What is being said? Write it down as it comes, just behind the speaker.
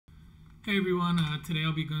Hey everyone, today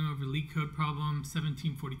I'll be going over Leetcode problem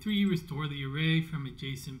 1743, restore the array from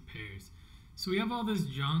adjacent pairs. So we have all this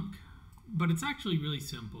junk, but it's actually really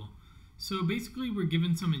simple. So basically we're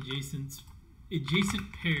given some adjacent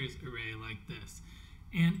pairs array like this.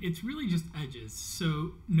 And it's really just edges.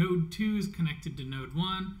 So node 2 is connected to node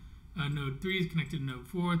 1, node 3 is connected to node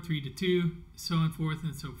 4, 3 to 2, so on forth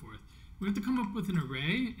and so forth. We have to come up with an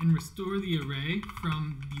array and restore the array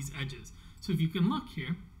from these edges. So if you can look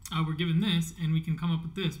here, we're given this, and we can come up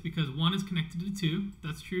with this because 1 is connected to 2,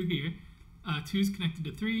 that's true here, 2 is connected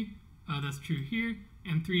to 3, that's true here,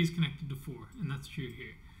 and 3 is connected to 4, and that's true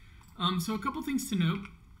here. So a couple things to note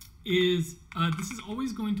is this is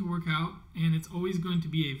always going to work out, and it's always going to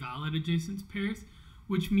be a valid adjacent pairs,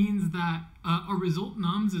 which means that our result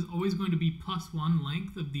nums is always going to be +1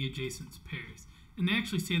 length of the adjacent pairs. And they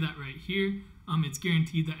actually say that right here. It's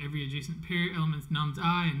guaranteed that every adjacent pair elements nums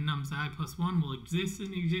I and nums I plus 1 will exist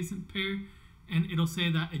in the adjacent pair, and it'll say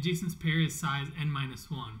that adjacent pair is size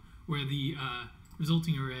n-1, where the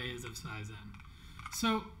resulting array is of size n.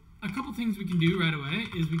 So a couple things we can do right away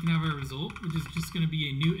is we can have our result, which is just going to be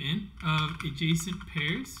a new int of adjacent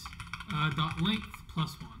pairs dot length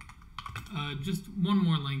plus 1. Just one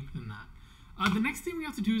more length than that. The next thing we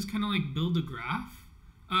have to do is kind of like build a graph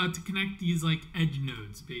to connect these like edge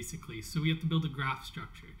nodes basically. So we have to build a graph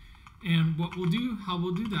structure. And what we'll do, how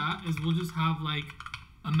we'll do that is we'll just have like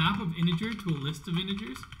a map of integer to a list of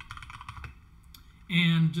integers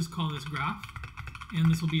and just call this graph. And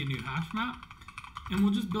this will be a new hash map. And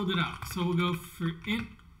we'll just build it out. So we'll go for int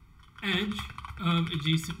edge of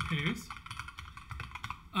adjacent pairs.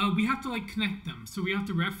 We have to like connect them. So we have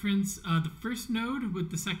to reference the first node with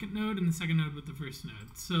the second node and the second node with the first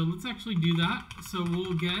node. So let's actually do that. So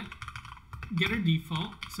we'll get getter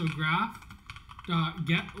default. So graph dot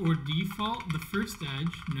get or default the first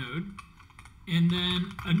edge node, and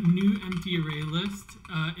then a new empty array list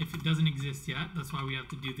if it doesn't exist yet. That's why we have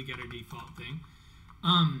to do the getter default thing.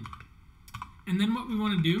 And then what we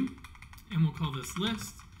want to do, and we'll call this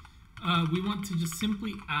list, we want to just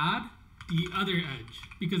simply add the other edge,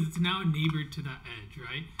 because it's now neighbored to that edge,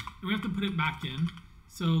 right? And we have to put it back in.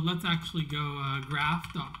 So let's actually go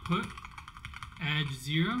graph.put edge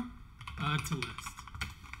 0 to list.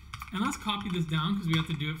 And let's copy this down because we have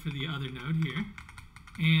to do it for the other node here.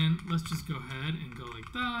 And let's just go ahead and go like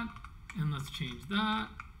that. And let's change that.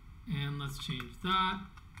 And let's change that.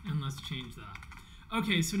 And let's change that.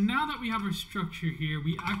 Okay, so now that we have our structure here,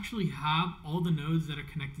 we actually have all the nodes that are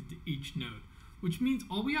connected to each node, which means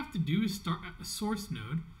all we have to do is start at the source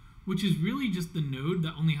node, which is really just the node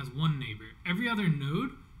that only has one neighbor. Every other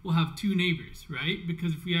node will have two neighbors, right?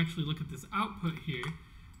 Because if we actually look at this output here,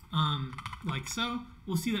 like so,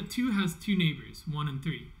 we'll see that 2 has two neighbors, 1 and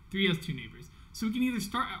 3. 3 has two neighbors. So we can either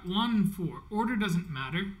start at 1 and 4. Order doesn't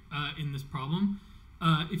matter in this problem.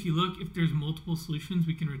 If you look, if there's multiple solutions,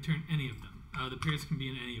 we can return any of them. The pairs can be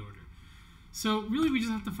in any order. So really we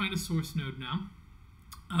just have to find a source node now.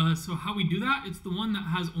 So how we do that, it's the one that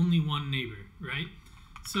has only one neighbor, right?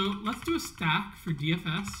 So let's do a stack for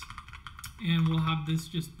DFS, and we'll have this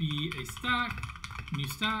just be a stack, new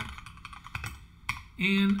stack.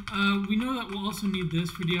 And we know that we'll also need this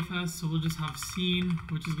for DFS, so we'll just have scene,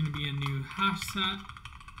 which is going to be a new hash set,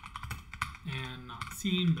 and not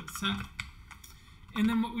scene, but set. And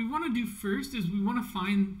then what we want to do first is we want to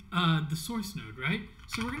find the source node, right?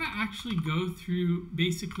 So we're going to actually go through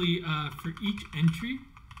basically for each entry,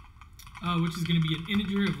 which is going to be an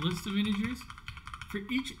integer of list of integers. For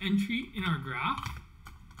each entry in our graph,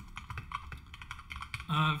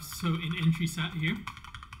 so in entry set here,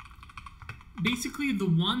 basically the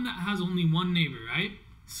one that has only one neighbor, right?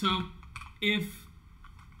 So if,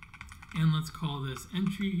 and let's call this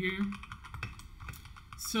entry here.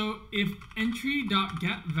 So if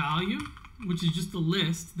entry.getValue, which is just the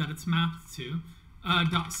list that it's mapped to,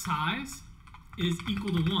 dot size is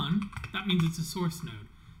equal to 1, that means it's a source node.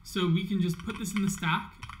 So we can just put this in the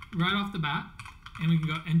stack right off the bat, and we can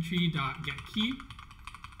go entry.getKey,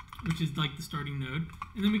 which is like the starting node,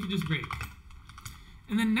 and then we can just break.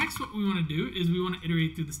 And then next what we want to do is we want to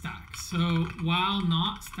iterate through the stack. So while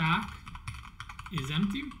not stack is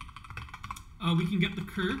empty, we can get the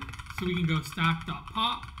cur, so we can go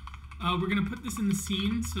stack.pop. We're going to put this in the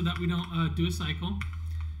scene so that we don't do a cycle,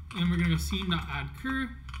 and we're going to go scene.addCur,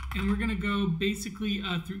 and we're going to go basically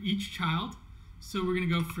through each child. So we're going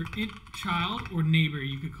to go for int child, or neighbor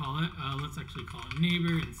you could call it. Let's actually call it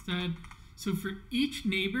neighbor instead. So for each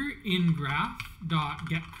neighbor in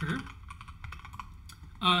graph.getCur,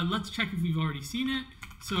 let's check if we've already seen it.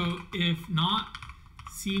 So if not,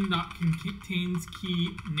 scene.contains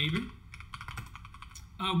key neighbor.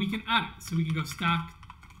 We can add it. So we can go stack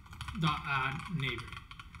res.addNeighbor.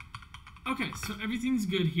 Okay, so everything's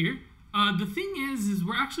good here. The thing is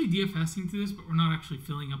we're actually DFSing to this, but we're not actually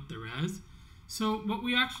filling up the res. So what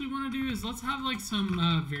we actually want to do is let's have like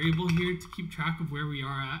some variable here to keep track of where we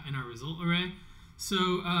are at in our result array.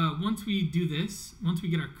 So once we do this, once we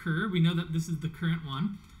get our cur, we know that this is the current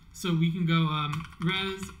one. So we can go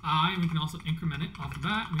res I, and we can also increment it off the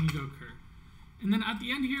bat, and we can go cur. And then at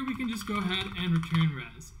the end here, we can just go ahead and return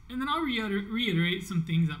res. And then I'll reiterate some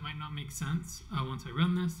things that might not make sense once I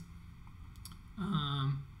run this.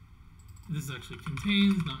 This is actually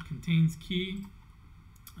contains, not contains key.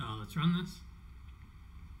 Let's run this.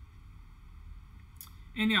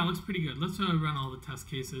 And yeah, it looks pretty good. Let's run all the test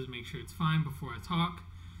cases, make sure it's fine before I talk.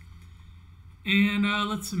 And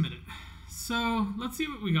let's submit it. So let's see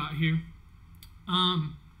what we got here.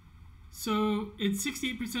 So it's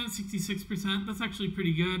 68%, 66%. That's actually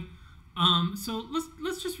pretty good. So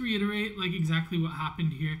let's just reiterate like exactly what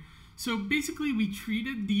happened here. So basically we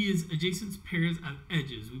treated these adjacent pairs as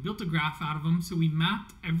edges. We built a graph out of them. So we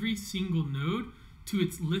mapped every single node to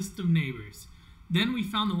its list of neighbors. Then we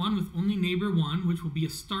found the one with only neighbor 1, which will be a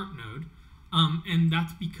start node. And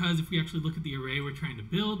that's because if we actually look at the array we're trying to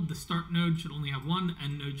build, the start node should only have 1, the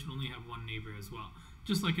end node should only have 1 neighbor as well,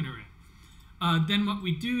 just like an array. Then what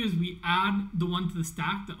we do is we add the one to the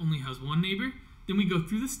stack that only has 1 neighbor. Then we go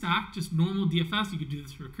through the stack, just normal DFS. You could do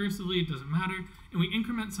this recursively, it doesn't matter. And we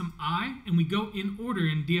increment some I, and we go in order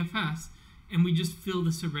in DFS, and we just fill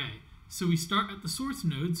this array. So we start at the source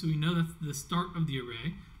node, so we know that's the start of the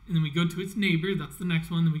array. And then we go to its neighbor, that's the next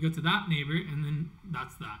one. Then we go to that neighbor, and then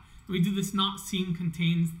that's that. And we do this not seen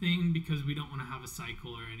contains thing because we don't want to have a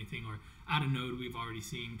cycle or anything, or add a node we've already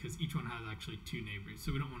seen because each one has actually 2 neighbors.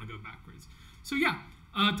 So we don't want to go backwards. So yeah,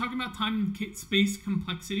 talking about time and space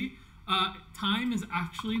complexity. Time is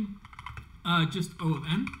actually just O of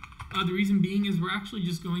n. The reason being is we're actually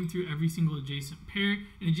just going through every single adjacent pair.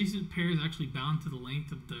 An adjacent pair is actually bound to the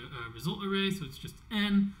length of the result array, so it's just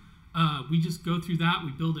n. We just go through that,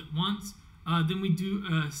 we build it once. Then we do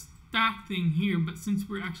a stack thing here, but since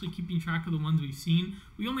we're actually keeping track of the ones we've seen,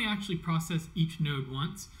 we only actually process each node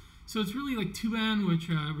once. So it's really like 2n, which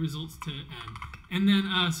results to n. And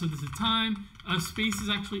then, so this is time. Space is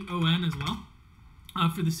actually on as well.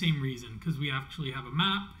 For the same reason, because we actually have a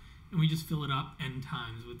map and we just fill it up n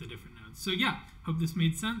times with the different nodes. So yeah, hope this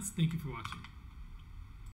made sense. Thank you for watching.